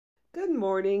Good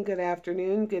morning, good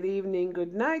afternoon, good evening,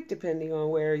 good night, depending on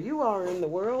where you are in the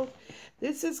world.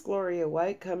 This is Gloria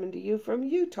White coming to you from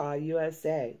Utah,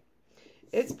 USA.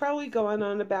 It's probably going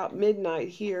on about midnight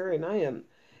here, and I am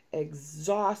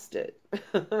exhausted.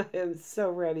 I am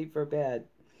so ready for bed.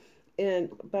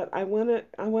 But I want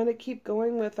to keep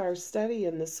going with our study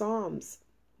in the Psalms.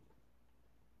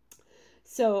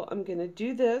 So I'm going to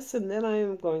do this, and then I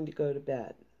am going to go to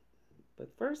bed. But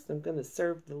first, I'm going to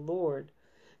serve the Lord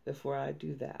before I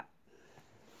do that.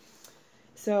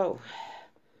 So,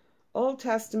 Old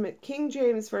Testament, King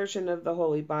James Version of the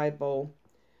Holy Bible,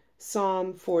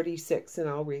 Psalm 46, and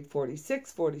I'll read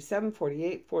 46, 47,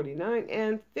 48, 49,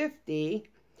 and 50,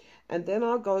 and then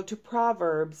I'll go to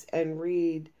Proverbs and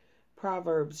read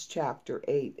Proverbs chapter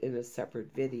 8 in a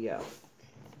separate video.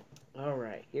 All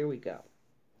right, here we go.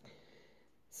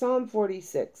 Psalm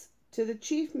 46, to the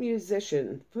chief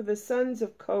musician for the sons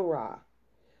of Korah,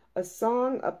 a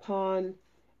song upon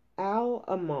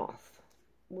Al-Amoth,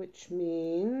 which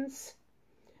means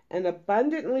an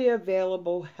abundantly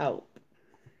available help.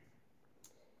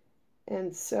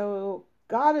 And so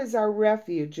God is our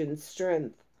refuge and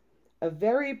strength, a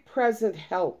very present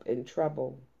help in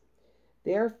trouble.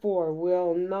 Therefore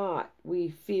will not we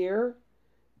fear,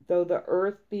 though the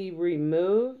earth be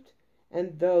removed,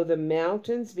 and though the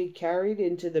mountains be carried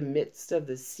into the midst of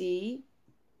the sea,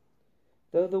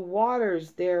 though the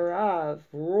waters thereof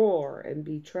roar and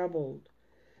be troubled,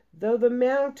 though the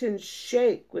mountains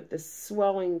shake with the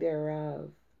swelling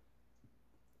thereof.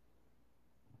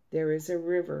 There is a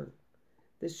river,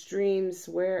 the streams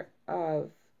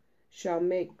whereof shall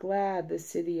make glad the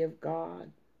city of God,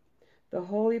 the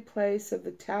holy place of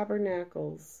the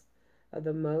tabernacles of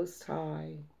the Most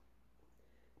High.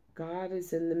 God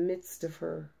is in the midst of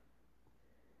her.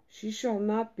 She shall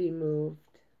not be moved.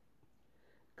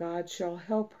 God shall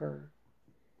help her,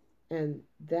 and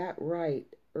that right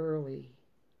early.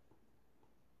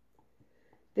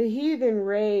 The heathen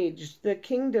raged, the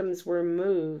kingdoms were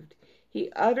moved.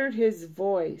 He uttered his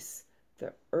voice,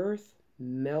 the earth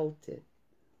melted.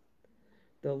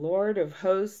 The Lord of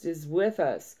hosts is with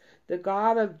us. The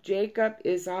God of Jacob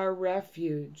is our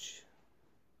refuge.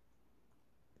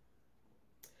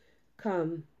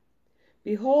 Come,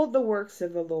 behold the works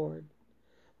of the Lord.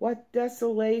 What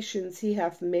desolations he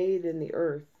hath made in the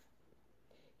earth.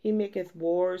 He maketh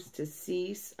wars to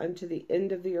cease unto the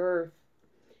end of the earth.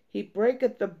 He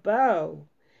breaketh the bow,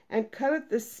 and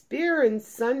cutteth the spear in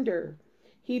sunder.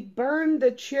 He burned the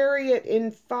chariot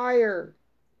in fire.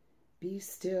 Be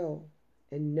still,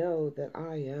 and know that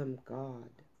I am God.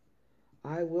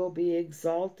 I will be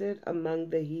exalted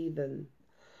among the heathen.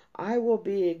 I will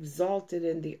be exalted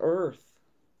in the earth.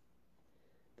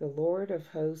 The Lord of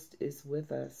hosts is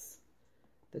with us.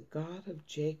 The God of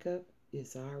Jacob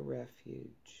is our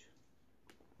refuge.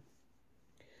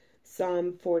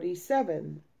 Psalm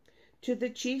 47. To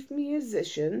the chief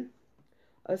musician,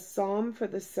 a psalm for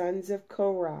the sons of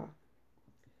Korah.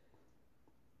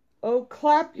 O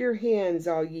clap your hands,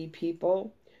 all ye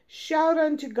people. Shout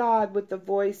unto God with the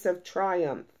voice of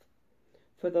triumph.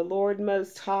 For the Lord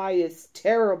Most High is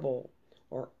terrible,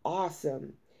 or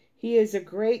awesome. He is a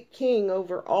great king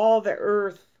over all the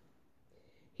earth.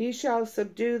 He shall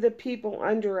subdue the people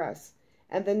under us,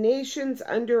 and the nations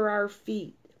under our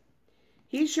feet.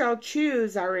 He shall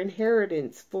choose our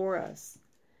inheritance for us,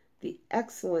 the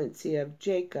excellency of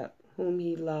Jacob, whom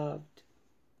he loved.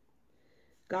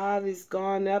 God is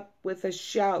gone up with a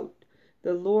shout,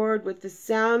 the Lord with the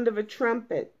sound of a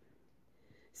trumpet.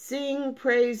 Sing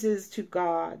praises to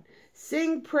God.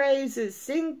 Sing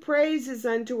praises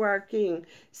unto our King.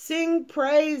 Sing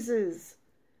praises,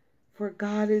 for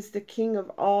God is the King of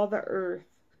all the earth.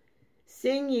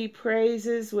 Sing ye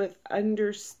praises with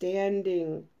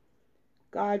understanding.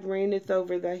 God reigneth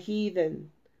over the heathen.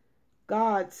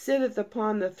 God sitteth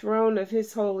upon the throne of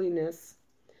his holiness.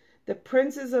 The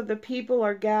princes of the people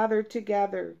are gathered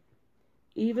together,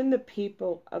 even the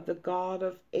people of the God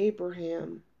of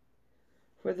Abraham.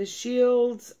 For the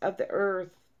shields of the earth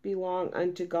belong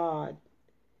unto God.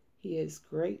 He is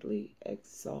greatly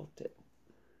exalted.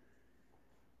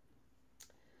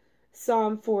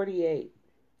 Psalm 48.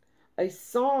 A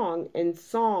song and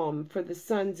psalm for the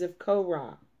sons of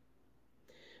Korah.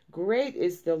 Great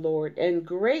is the Lord, and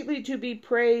greatly to be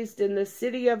praised in the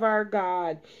city of our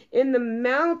God, in the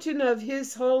mountain of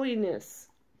his holiness.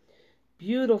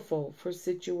 Beautiful for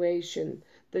situation,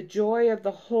 the joy of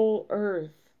the whole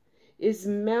earth, is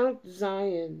Mount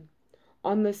Zion,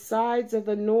 on the sides of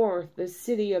the north, the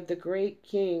city of the great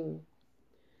King.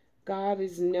 God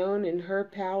is known in her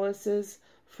palaces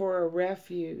for a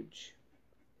refuge.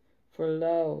 For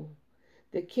lo,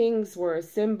 the kings were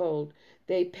assembled,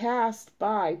 They passed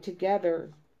by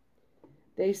together.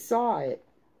 They saw it,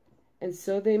 and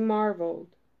so they marveled.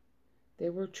 They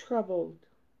were troubled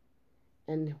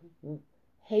and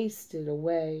hasted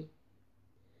away.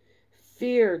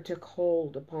 Fear took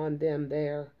hold upon them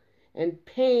there, and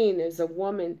pain as a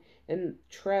woman in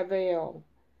travail.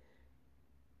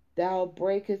 Thou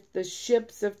breakest the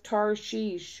ships of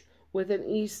Tarshish with an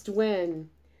east wind.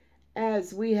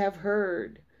 As we have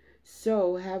heard,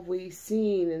 so have we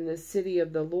seen in the city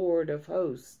of the Lord of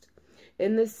hosts,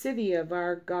 in the city of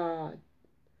our God.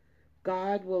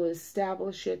 God will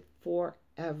establish it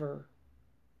forever.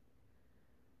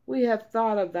 We have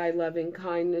thought of thy loving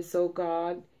kindness, O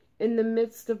God, in the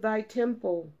midst of thy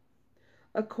temple.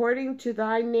 According to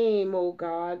thy name, O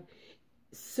God,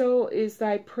 so is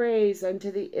thy praise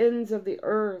unto the ends of the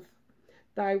earth.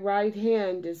 Thy right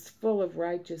hand is full of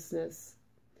righteousness.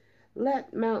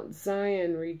 Let Mount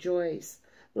Zion rejoice.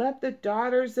 Let the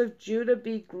daughters of Judah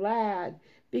be glad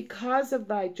because of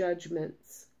thy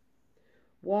judgments.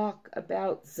 Walk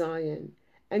about Zion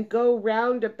and go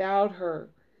round about her.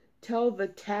 Tell the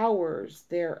towers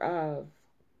thereof.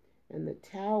 And the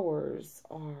towers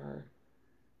are,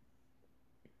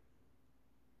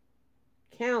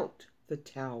 count the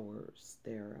towers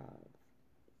thereof.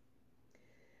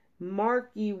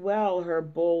 Mark ye well her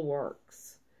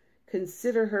bulwarks.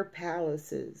 Consider her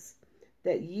palaces,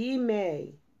 that ye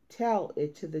may tell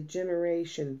it to the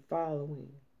generation following.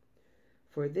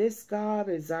 For this God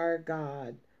is our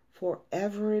God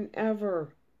forever and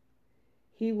ever.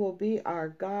 He will be our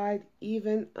guide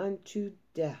even unto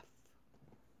death.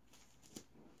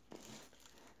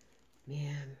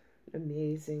 Man,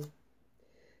 amazing.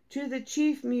 To the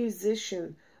chief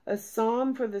musician, a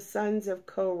psalm for the sons of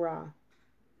Korah.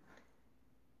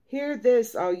 Hear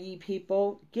this, all ye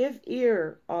people, give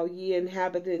ear, all ye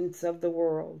inhabitants of the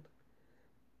world,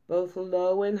 both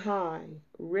low and high,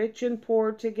 rich and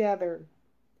poor together.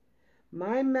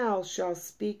 My mouth shall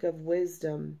speak of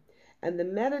wisdom, and the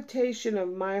meditation of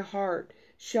my heart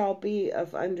shall be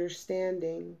of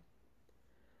understanding.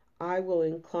 I will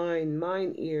incline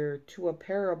mine ear to a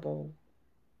parable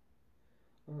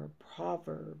or a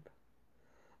proverb.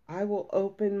 I will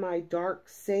open my dark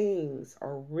sayings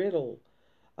or riddle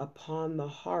upon the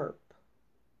harp.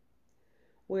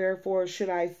 Wherefore should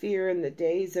I fear in the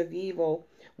days of evil,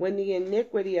 when the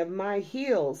iniquity of my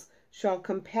heels shall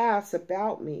compass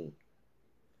about me,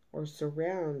 or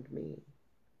surround me?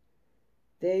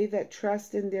 They that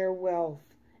trust in their wealth,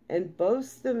 and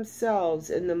boast themselves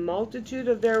in the multitude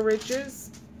of their riches,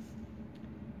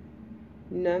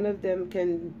 none of them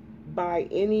can by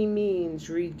any means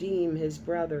redeem his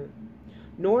brother,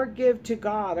 nor give to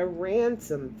God a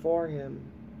ransom for him.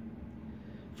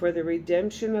 For the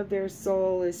redemption of their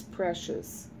soul is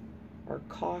precious or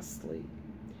costly,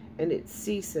 and it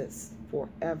ceaseth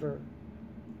forever.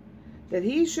 That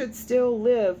he should still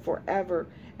live forever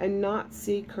and not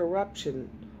see corruption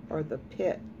or the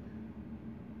pit.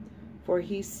 For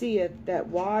he seeth that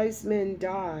wise men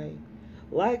die,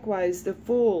 likewise the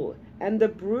fool and the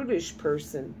brutish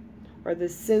person or the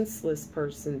senseless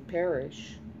person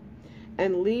perish,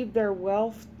 and leave their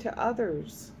wealth to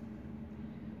others.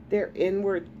 Their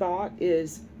inward thought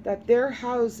is that their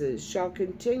houses shall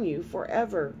continue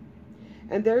forever,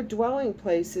 and their dwelling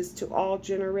places to all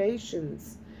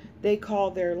generations. They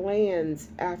call their lands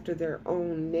after their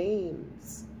own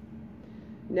names.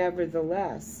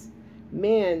 Nevertheless,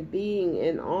 man being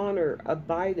in honor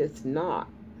abideth not,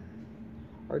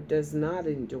 or does not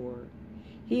endure.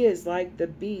 He is like the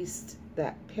beasts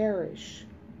that perish.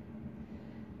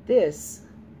 This,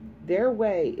 their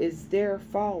way is their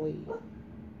folly,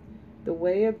 the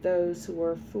way of those who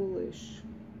are foolish.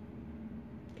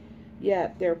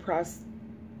 Yet their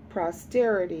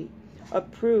posterity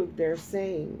approve their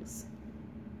sayings.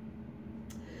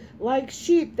 Like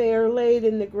sheep they are laid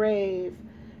in the grave.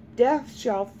 Death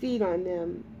shall feed on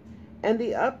them, and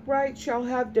the upright shall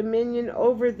have dominion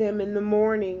over them in the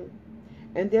morning,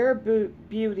 and their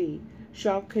beauty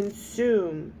shall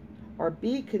consume or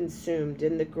be consumed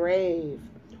in the grave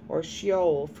or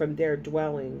Sheol from their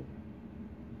dwelling.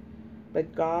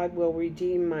 But God will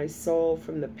redeem my soul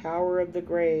from the power of the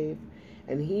grave,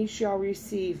 and he shall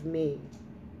receive me.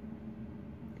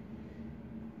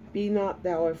 Be not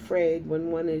thou afraid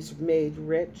when one is made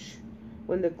rich,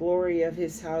 when the glory of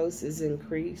his house is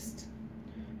increased.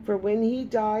 For when he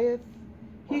dieth,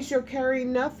 he shall carry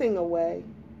nothing away.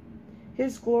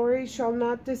 His glory shall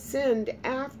not descend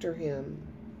after him.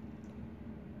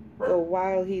 Though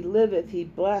while he liveth he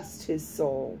blessed his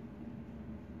soul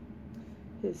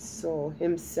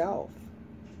himself.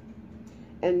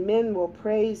 And men will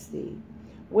praise thee,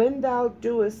 when thou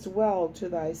doest well to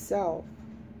thyself.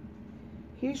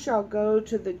 He shall go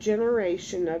to the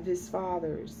generation of his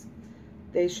fathers.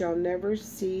 They shall never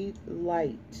see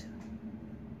light,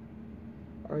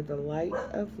 or the light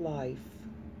of life.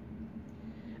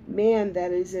 Man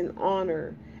that is in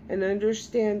honor and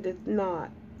understandeth not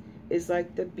is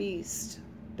like the beasts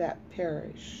that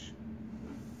perish.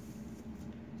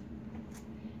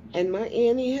 And my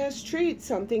Annie has treats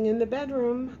something in the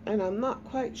bedroom, and I'm not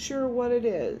quite sure what it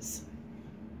is.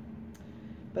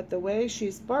 But the way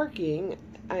she's barking,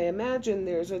 I imagine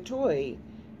there's a toy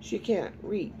she can't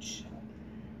reach.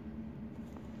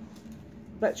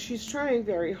 But she's trying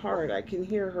very hard. I can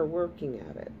hear her working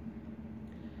at it.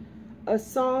 A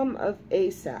Psalm of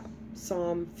Asaph,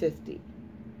 Psalm 50.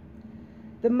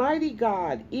 The mighty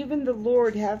God, even the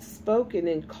Lord, hath spoken,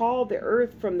 and called the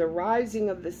earth from the rising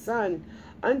of the sun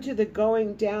unto the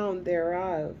going down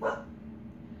thereof.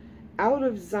 Out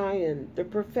of Zion, the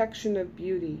perfection of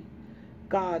beauty,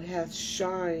 God hath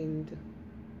shined.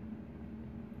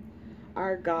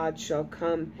 Our God shall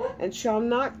come, and shall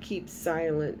not keep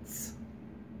silence.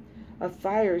 A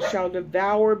fire shall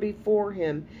devour before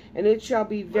him, and it shall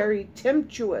be very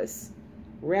tempestuous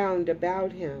round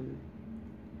about him.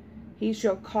 He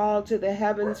shall call to the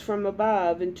heavens from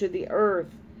above, and to the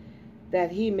earth,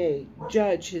 that he may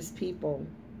judge his people.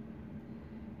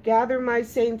 Gather my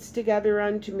saints together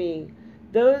unto me,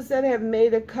 those that have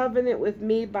made a covenant with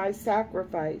me by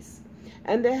sacrifice.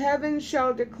 And the heavens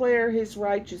shall declare his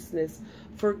righteousness,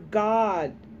 for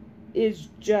God is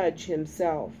judge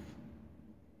himself.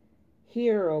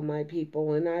 Hear, O my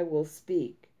people, and I will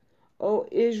speak. O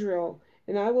Israel,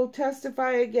 and I will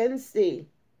testify against thee.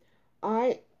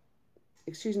 I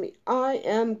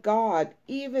am God,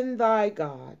 even thy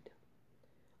God.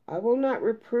 I will not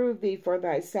reprove thee for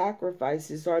thy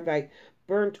sacrifices or thy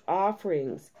burnt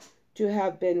offerings to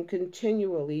have been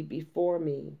continually before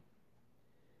me.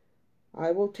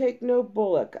 I will take no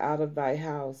bullock out of thy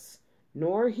house,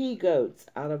 nor he-goats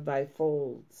out of thy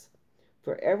folds.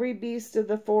 For every beast of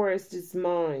the forest is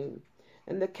mine,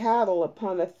 and the cattle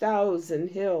upon 1,000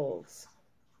 hills.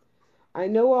 I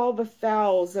know all the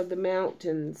fowls of the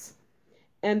mountains,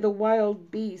 and the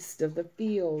wild beasts of the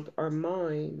field are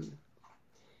mine.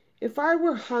 If I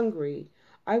were hungry,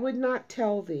 I would not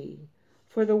tell thee,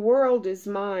 for the world is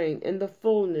mine, and the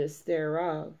fullness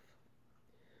thereof.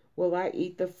 Will I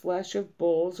eat the flesh of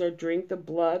bulls, or drink the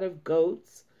blood of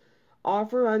goats?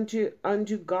 Offer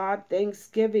unto God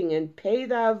thanksgiving, and pay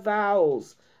thy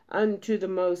vows unto the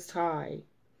Most High.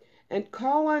 And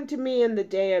call unto me in the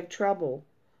day of trouble.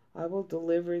 I will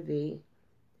deliver thee,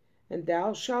 and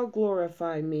thou shalt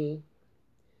glorify me.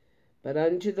 But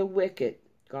unto the wicked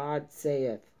God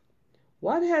saith,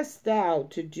 What hast thou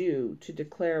to do to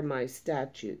declare my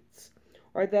statutes,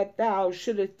 or that thou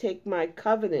shouldest take my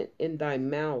covenant in thy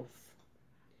mouth?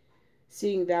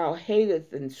 Seeing thou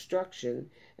hatest instruction,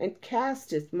 and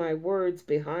casteth my words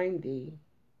behind thee.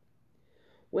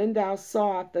 When thou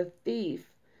sawest the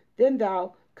thief, then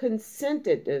thou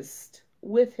consentedst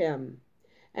with him,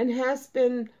 and hast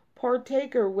been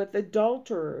partaker with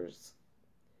adulterers.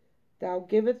 Thou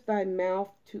givest thy mouth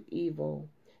to evil,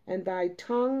 and thy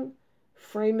tongue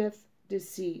frameth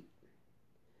deceit.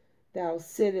 Thou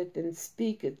sittest and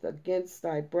speakest against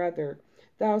thy brother.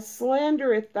 Thou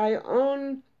slanderest thy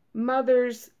own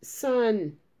mother's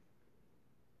son.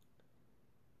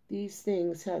 These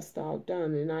things hast thou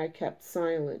done, and I kept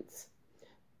silence.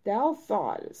 Thou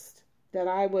thoughtest that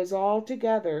I was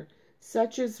altogether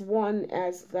such as one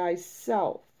as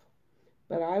thyself,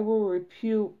 but I will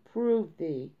reprove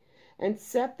thee, and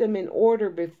set them in order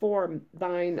before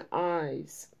thine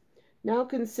eyes. Now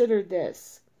consider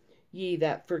this, ye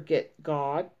that forget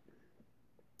God,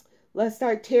 lest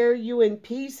I tear you in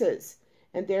pieces,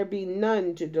 and there be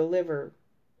none to deliver.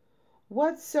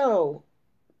 Whatso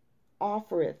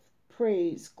offereth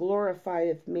praise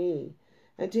glorifieth me,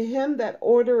 and to him that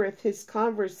ordereth his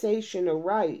conversation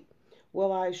aright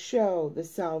will I show the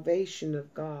salvation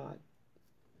of God.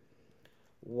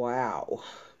 Wow.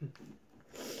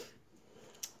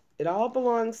 It all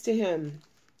belongs to him.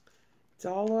 It's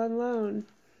all on loan.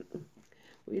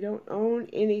 We don't own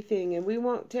anything, and we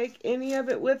won't take any of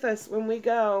it with us when we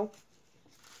go.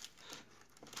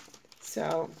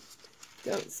 So,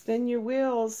 don't spin your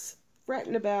wheels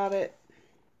fretting about it.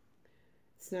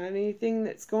 It's not anything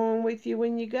that's going with you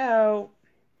when you go.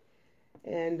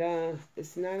 And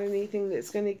it's not anything that's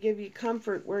going to give you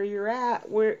comfort where you're at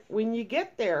when you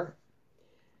get there.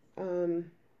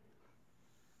 And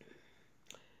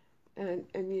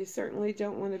you certainly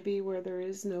don't want to be where there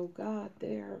is no God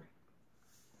there.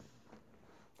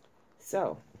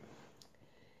 So,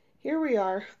 here we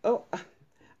are. Oh,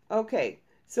 okay.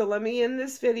 So let me end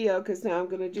this video because now I'm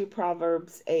going to do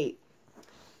Proverbs 8.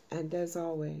 And as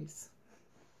always,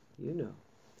 you know,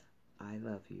 I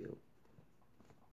love you.